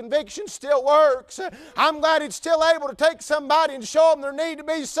Ghost conviction still works. I'm glad it's still able to take somebody and show them their need to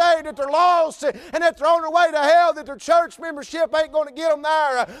be saved, that they're lost, and that they're on their way to hell, that their church membership ain't going to get them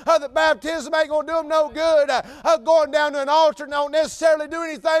there, that baptism ain't going to do them no good, going down to an altar don't necessarily do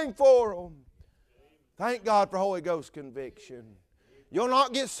anything for them. Thank God for Holy Ghost conviction. You'll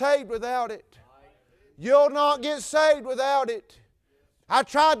not get saved without it. You'll not get saved without it. I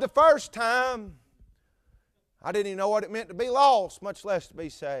tried the first time. I didn't even know what it meant to be lost, much less to be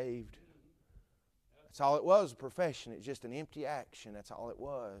saved. That's all it was, a profession. It's just an empty action. That's all it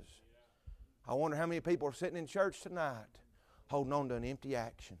was. I wonder how many people are sitting in church tonight holding on to an empty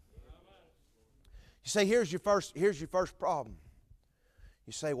action. You say, here's your first problem.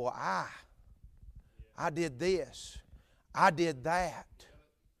 You say, well, I did this. I did that.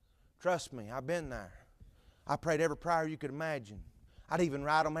 Trust me, I've been there. I prayed every prayer you could imagine. I'd even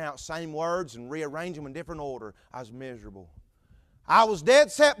write them out, same words, and rearrange them in different order. I was miserable. I was dead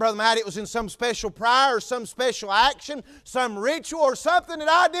set, Brother Matt. It was in some special prayer or some special action, some ritual or something that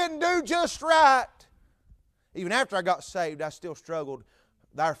I didn't do just right. Even after I got saved, I still struggled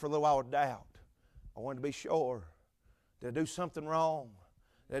there for a little while with doubt. I wanted to be sure. Did I do something wrong?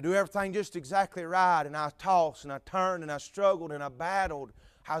 Did I do everything just exactly right? And I tossed and I turned and I struggled and I battled.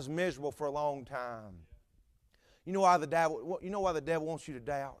 I was miserable for a long time. You know why the devil wants you to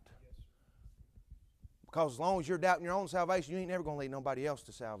doubt? Because as long as you're doubting your own salvation, you ain't never going to lead nobody else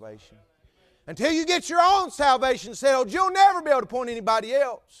to salvation. Until you get your own salvation settled, you'll never be able to point anybody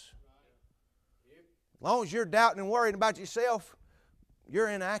else. As long as you're doubting and worrying about yourself, you're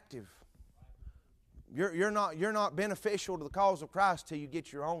inactive. You're not beneficial to the cause of Christ till you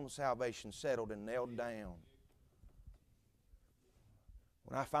get your own salvation settled and nailed down.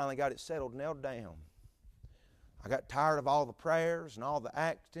 When I finally got it settled, nailed down, I got tired of all the prayers and all the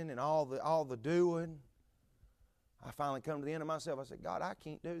acting and all the doing. I finally come to the end of myself. I said, God, I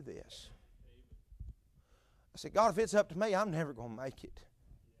can't do this. I said, God, if it's up to me, I'm never going to make it.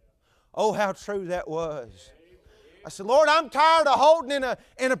 Oh, how true that was. I said, Lord, I'm tired of holding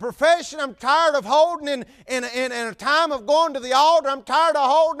in a profession. I'm tired of holding in a time of going to the altar. I'm tired of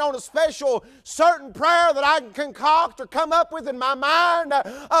holding on a special certain prayer that I can concoct or come up with in my mind.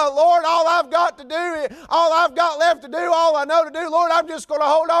 Lord, all I've got left to do, all I know to do, Lord, I'm just going to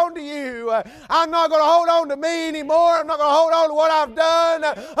hold on to you. I'm not going to hold on to me anymore. I'm not going to hold on to what I've done,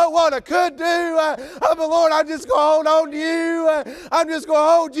 what I could do. But Lord, I'm just going to hold on to you. I'm just going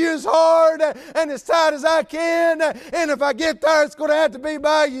to hold you as hard and as tight as I can. And if I get there, it's going to have to be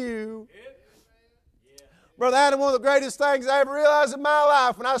by you. Brother Adam, one of the greatest things I ever realized in my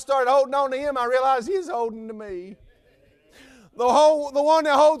life, when I started holding on to him, I realized he's holding to me. The one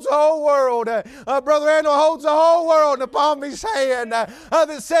that holds the whole world. Brother Randall holds the whole world in the palm of his hand. That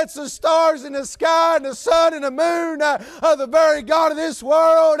sets the stars in the sky and the sun and the moon. The very God of this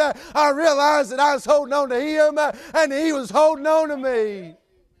world. I realized that I was holding on to him and he was holding on to me.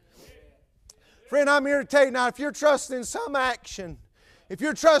 Friend, I'm here to tell you now, if you're trusting in some action, if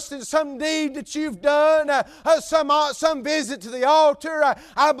you're trusting some deed that you've done, some visit to the altar,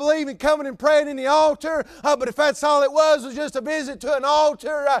 I believe in coming and praying in the altar, but if that's all it was just a visit to an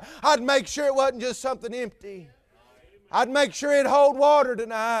altar, I'd make sure it wasn't just something empty. I'd make sure it'd hold water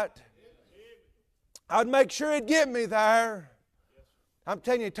tonight. I'd make sure it'd get me there. I'm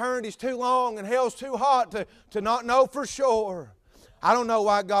telling you, eternity's too long and hell's too hot to not know for sure. I don't know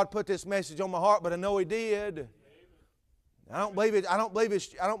why God put this message on my heart, but I know He did. I don't believe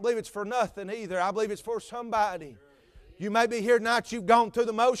it's for nothing either. I believe it's for somebody. You may be here tonight, you've gone through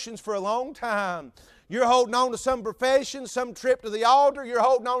the motions for a long time. You're holding on to some profession, some trip to the altar. You're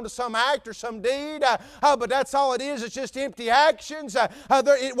holding on to some act or some deed. But that's all it is. It's just empty actions.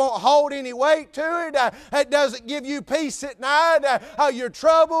 It won't hold any weight to it. It doesn't give you peace at night. You're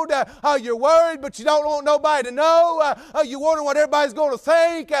troubled. You're worried, but you don't want nobody to know. You wonder what everybody's going to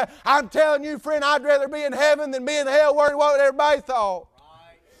think. I'm telling you, friend, I'd rather be in heaven than be in hell worrying what everybody thought.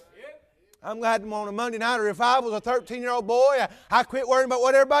 I'm glad on a Monday night of revival as a 13-year-old boy, I quit worrying about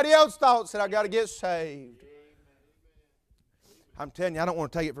what everybody else thought, said I got to get saved. I'm telling you, I don't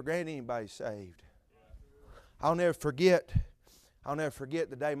want to take it for granted anybody's saved. I'll never forget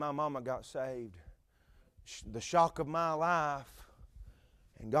the day my mama got saved. The shock of my life.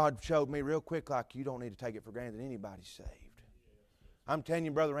 And God showed me real quick, like, you don't need to take it for granted that anybody's saved. I'm telling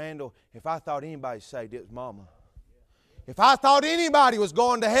you, Brother Randall, if I thought anybody's saved, it was Mama. If I thought anybody was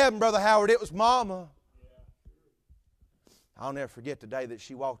going to heaven, Brother Howard, it was Mama. I'll never forget the day that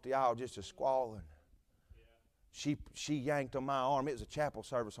she walked the aisle just a squalling. She yanked on my arm. It was a chapel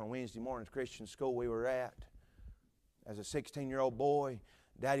service on Wednesday morning at Christian school we were at. As a 16-year-old boy,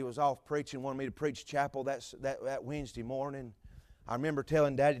 Daddy was off preaching, wanted me to preach chapel that Wednesday morning. I remember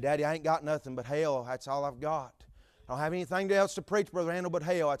telling Daddy, I ain't got nothing but hell. That's all I've got. I don't have anything else to preach, Brother Randall, but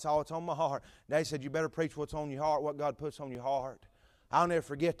hell. That's all that's on my heart. Daddy said, you better preach what's on your heart, what God puts on your heart. I'll never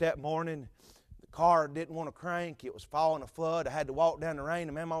forget that morning. The car didn't want to crank. It was falling a flood. I had to walk down the rain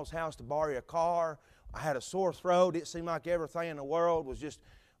to Mama's house to borrow a car. I had a sore throat. It seemed like everything in the world was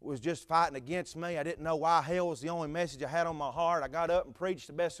just fighting against me. I didn't know why. Hell was the only message I had on my heart. I got up and preached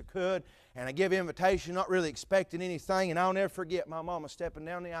the best I could, and I gave invitation, not really expecting anything, and I'll never forget my mama stepping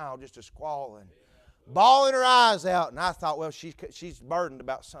down the aisle just a squalling, bawling her eyes out, and I thought, well, she's burdened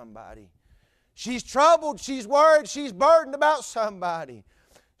about somebody. She's troubled, she's worried, she's burdened about somebody.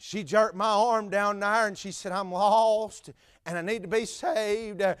 She jerked my arm down there and she said, I'm lost and I need to be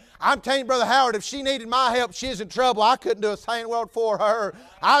saved. I'm telling you, Brother Howard, if she needed my help, she's in trouble. I couldn't do a thing in the world for her.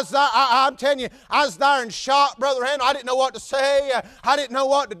 I'm telling you, I was there in shock, Brother Randall. I didn't know what to say. I didn't know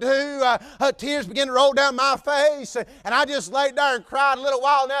what to do. Tears began to roll down my face, and I just laid there and cried a little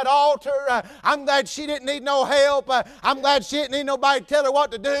while on that altar. I'm glad she didn't need no help. I'm glad she didn't need nobody to tell her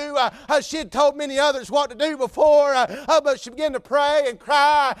what to do. She had told many others what to do before, but she began to pray and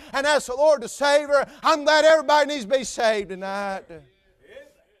cry and ask the Lord to save her. I'm glad everybody needs to be saved tonight.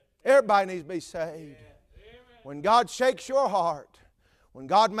 Everybody needs to be saved. When God shakes your heart, when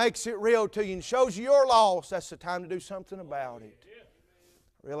God makes it real to you and shows you you're lost, that's the time to do something about it.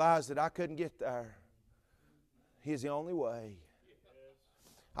 Realize that I couldn't get there. He's the only way.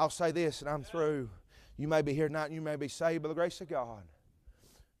 I'll say this and I'm through. You may be here tonight and you may be saved by the grace of God.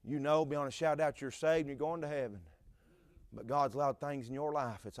 You know beyond a shout out you're saved and you're going to heaven. But God's allowed things in your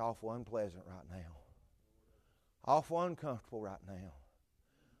life that's awful unpleasant right now. Awful uncomfortable right now.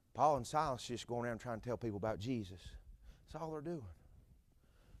 Paul and Silas just going around trying to tell people about Jesus. That's all they're doing.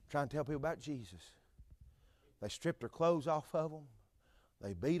 Trying to tell people about Jesus. They strip their clothes off of them.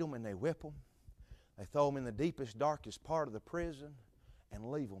 They beat them and they whip them. They throw them in the deepest, darkest part of the prison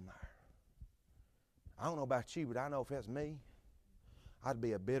and leave them there. I don't know about you, but I know if that's me, I'd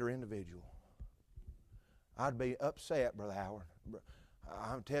be a bitter individual. I'd be upset, Brother Howard.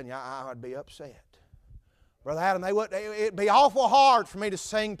 I'm telling you, I'd be upset. Brother Adam, it'd be awful hard for me to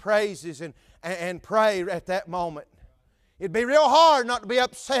sing praises and pray at that moment. It'd be real hard not to be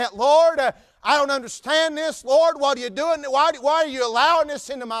upset. Lord, I don't understand this. Lord, what are you doing? Why are you allowing this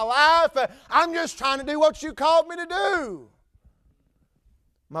into my life? I'm just trying to do what you called me to do.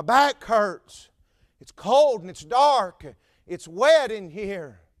 My back hurts. It's cold and it's dark. It's wet in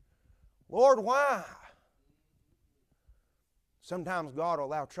here. Lord, why? Sometimes God will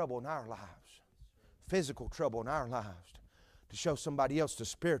allow trouble in our lives, physical trouble in our lives, to show somebody else the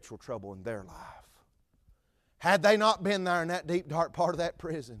spiritual trouble in their life. Had they not been there in that deep, dark part of that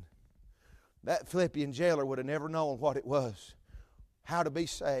prison, that Philippian jailer would have never known what it was, how to be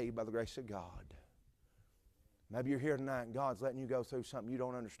saved by the grace of God. Maybe you're here tonight and God's letting you go through something you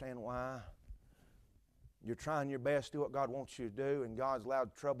don't understand why. You're trying your best to do what God wants you to do, and God's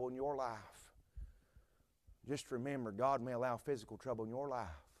allowed trouble in your life. Just remember, God may allow physical trouble in your life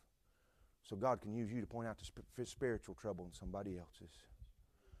so God can use you to point out the spiritual trouble in somebody else's.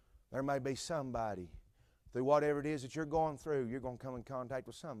 There may be somebody, through whatever it is that you're going through, you're going to come in contact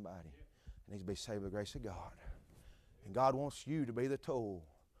with somebody that needs to be saved by the grace of God. And God wants you to be the tool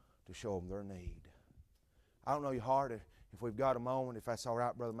to show them their need. I don't know your heart. If we've got a moment, if that's all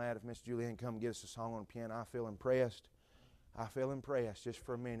right, Brother Matt, if Miss Julianne come and get us a song on the piano, I feel impressed. I feel impressed just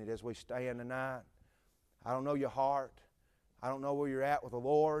for a minute as we stand tonight. I don't know your heart. I don't know where you're at with the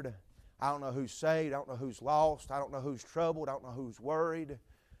Lord. I don't know who's saved. I don't know who's lost. I don't know who's troubled. I don't know who's worried.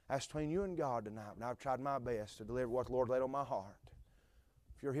 That's between you and God tonight. And I've tried my best to deliver what the Lord laid on my heart.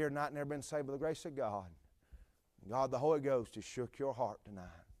 If you're here tonight and never been saved by the grace of God, God the Holy Ghost has shook your heart tonight.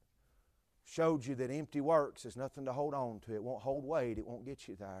 Showed you that empty works is nothing to hold on to. It won't hold weight. It won't get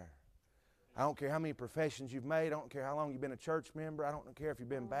you there. I don't care how many professions you've made. I don't care how long you've been a church member. I don't care if you've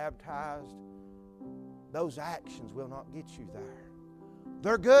been baptized. Those actions will not get you there.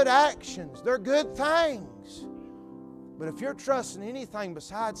 They're good actions. They're good things. But if you're trusting anything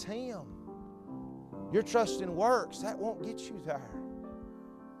besides Him, you're trusting works, that won't get you there.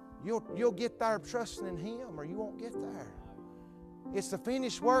 You'll get there trusting in Him, or you won't get there. It's the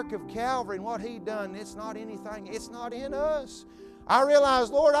finished work of Calvary and what He done. It's not anything. It's not in us. I realize,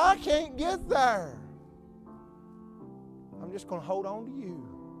 Lord, I can't get there. I'm just going to hold on to You.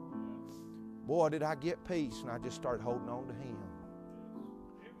 Boy, did I get peace when I just started holding on to Him.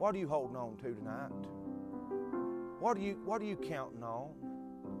 What are you holding on to tonight? What are you counting on?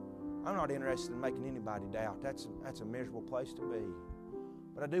 I'm not interested in making anybody doubt. That's a miserable place to be.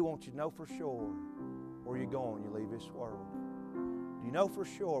 But I do want you to know for sure where you're going when you leave this world. Do you know for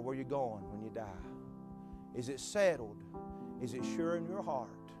sure where you're going when you die? Is it settled? Is it sure in your heart?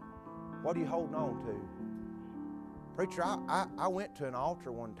 What are you holding on to? Preacher, I went to an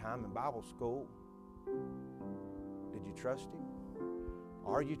altar one time in Bible school. Did you trust Him?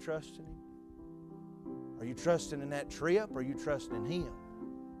 Are you trusting Him? Are you trusting in that trip, or are you trusting in Him?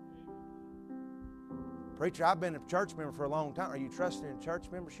 Preacher, I've been a church member for a long time. Are you trusting in church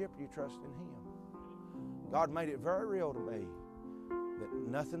membership, or are you trusting in Him? God made it very real to me that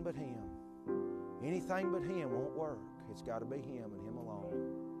nothing but Him, anything but Him won't work. It's got to be Him and Him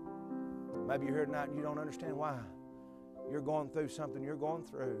alone. Maybe you're here tonight and you don't understand why. You're going through something you're going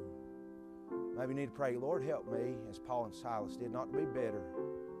through. Maybe you need to pray, Lord, help me, as Paul and Silas did, not to be bitter,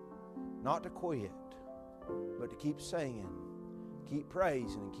 not to quit, but to keep singing, keep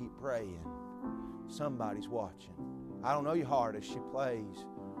praising, and keep praying. Somebody's watching. I don't know your heart as she plays.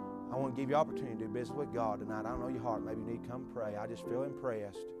 I want to give you opportunity to do business with God tonight. I don't know your heart. Maybe you need to come pray. I just feel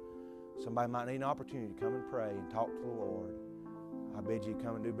impressed. Somebody might need an opportunity to come and pray and talk to the Lord. I bid you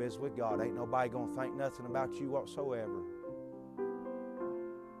come and do business with God. Ain't nobody going to think nothing about you whatsoever.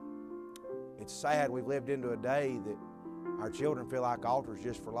 It's sad we've lived into a day that our children feel like altars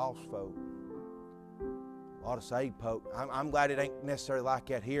just for lost folk. A lot of saved folk. I'm glad it ain't necessarily like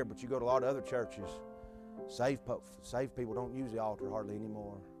that here, but you go to a lot of other churches. Saved people don't use the altar hardly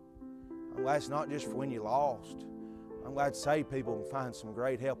anymore. I'm glad it's not just for when you're lost. I'm glad saved people can find some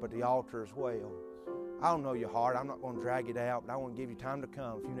great help at the altar as well. I don't know your heart. I'm not going to drag it out, but I want to give you time to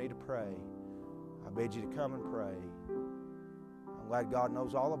come if you need to pray. I bid you to come and pray. I'm glad God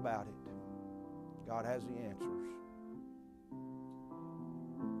knows all about it. God has the answers.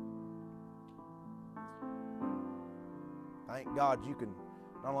 Thank God you can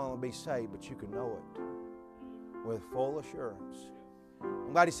not only be saved, but you can know it with full assurance.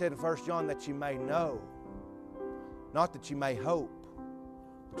 I'm glad he said in 1 John that you may know, not that you may hope,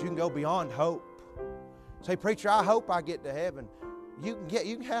 but you can go beyond hope. Say, preacher, I hope I get to heaven. You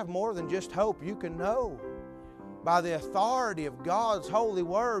can have more than just hope. You can know. By the authority of God's holy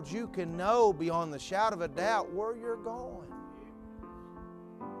words, you can know beyond the shadow of a doubt where you're going.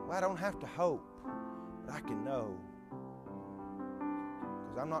 Well, I don't have to hope, but I can know.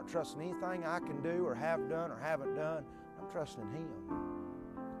 Because I'm not trusting anything I can do or have done or haven't done. I'm trusting Him.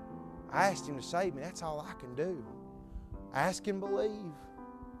 I asked Him to save me. That's all I can do. Ask and believe.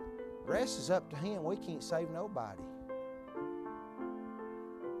 The rest is up to Him. We can't save nobody.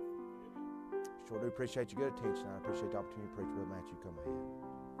 Sure do appreciate your good attention. I appreciate the opportunity to preach. Brother Matthew, come ahead.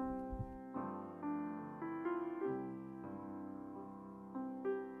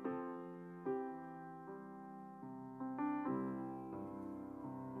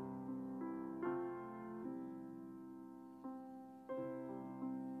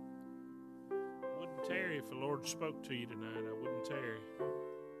 Wouldn't tarry if the Lord spoke to you tonight. I wouldn't tarry.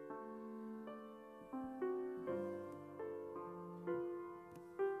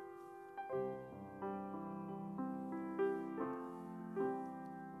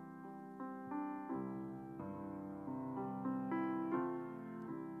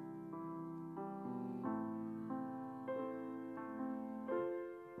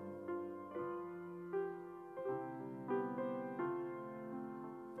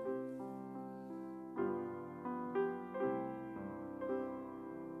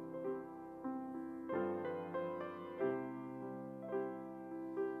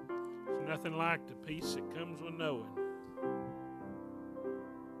 Nothing like the peace that comes with knowing.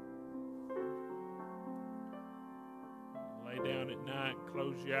 Lay down at night,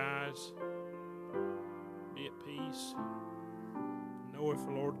 close your eyes, be at peace. Know if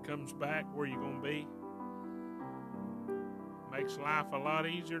the Lord comes back, where you're going to be. Makes life a lot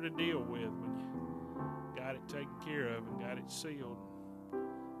easier to deal with when you got it taken care of and got it sealed,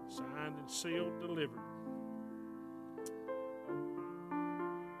 signed and sealed, delivered.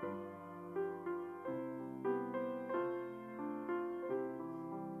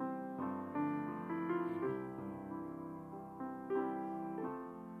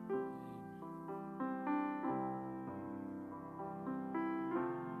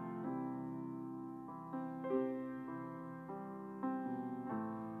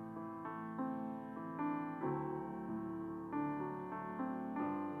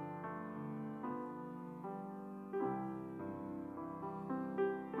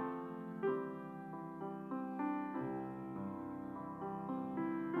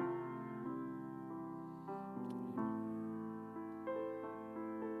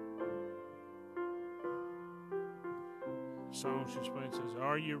 Song she's playing says,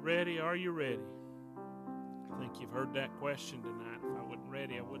 "Are you ready? Are you ready?" I think you've heard that question tonight. If I wasn't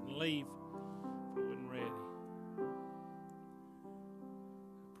ready, I wouldn't leave. If I wasn't ready. I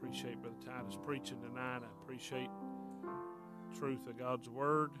appreciate Brother Titus preaching tonight. I appreciate the truth of God's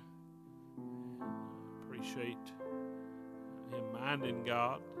Word. And I appreciate him minding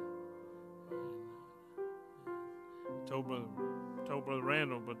God. And I told Brother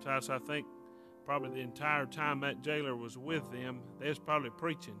Randall, but Titus, I think probably the entire time that jailer was with them, they was probably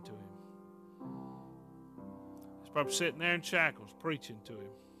preaching to him. He's probably sitting there in shackles preaching to him.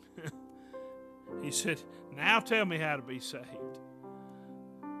 He said, "Now tell me how to be saved."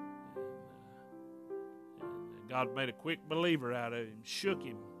 And God made a quick believer out of him, shook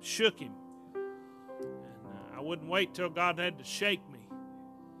him. And I wouldn't wait till God had to shake me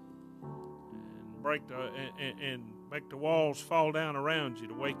and make the walls fall down around you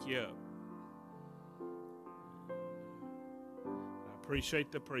to wake you up.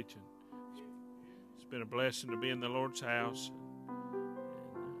 appreciate the preaching. It's been a blessing to be in the Lord's house.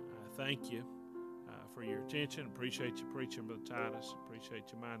 And I thank you for your attention. Appreciate you preaching, Brother Titus.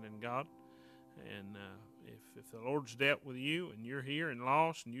 Appreciate you minding God. And if the Lord's dealt with you and you're here and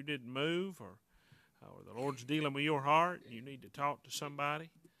lost and you didn't move, or the Lord's dealing with your heart and you need to talk to somebody,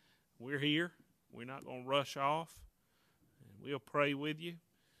 we're here. We're not going to rush off. And we'll pray with you.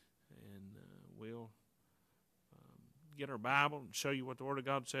 And we'll get our Bible and show you what the Word of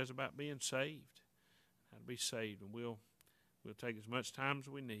God says about being saved, how to be saved. And we'll take as much time as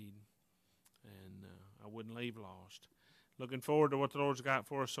we need. And I wouldn't leave lost. Looking forward to what the Lord's got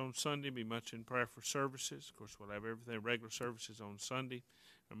for us on Sunday. Be much in prayer for services. Of course, we'll have everything, regular services on Sunday.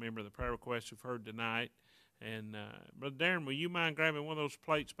 Remember the prayer requests we've heard tonight. And Brother Darren, will you mind grabbing one of those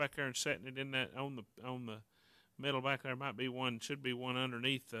plates back there and setting it in that on the middle back there? Might be one, should be one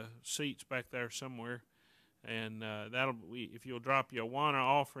underneath the seats back there somewhere. And if you'll drop your Awana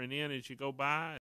offering in as you go by.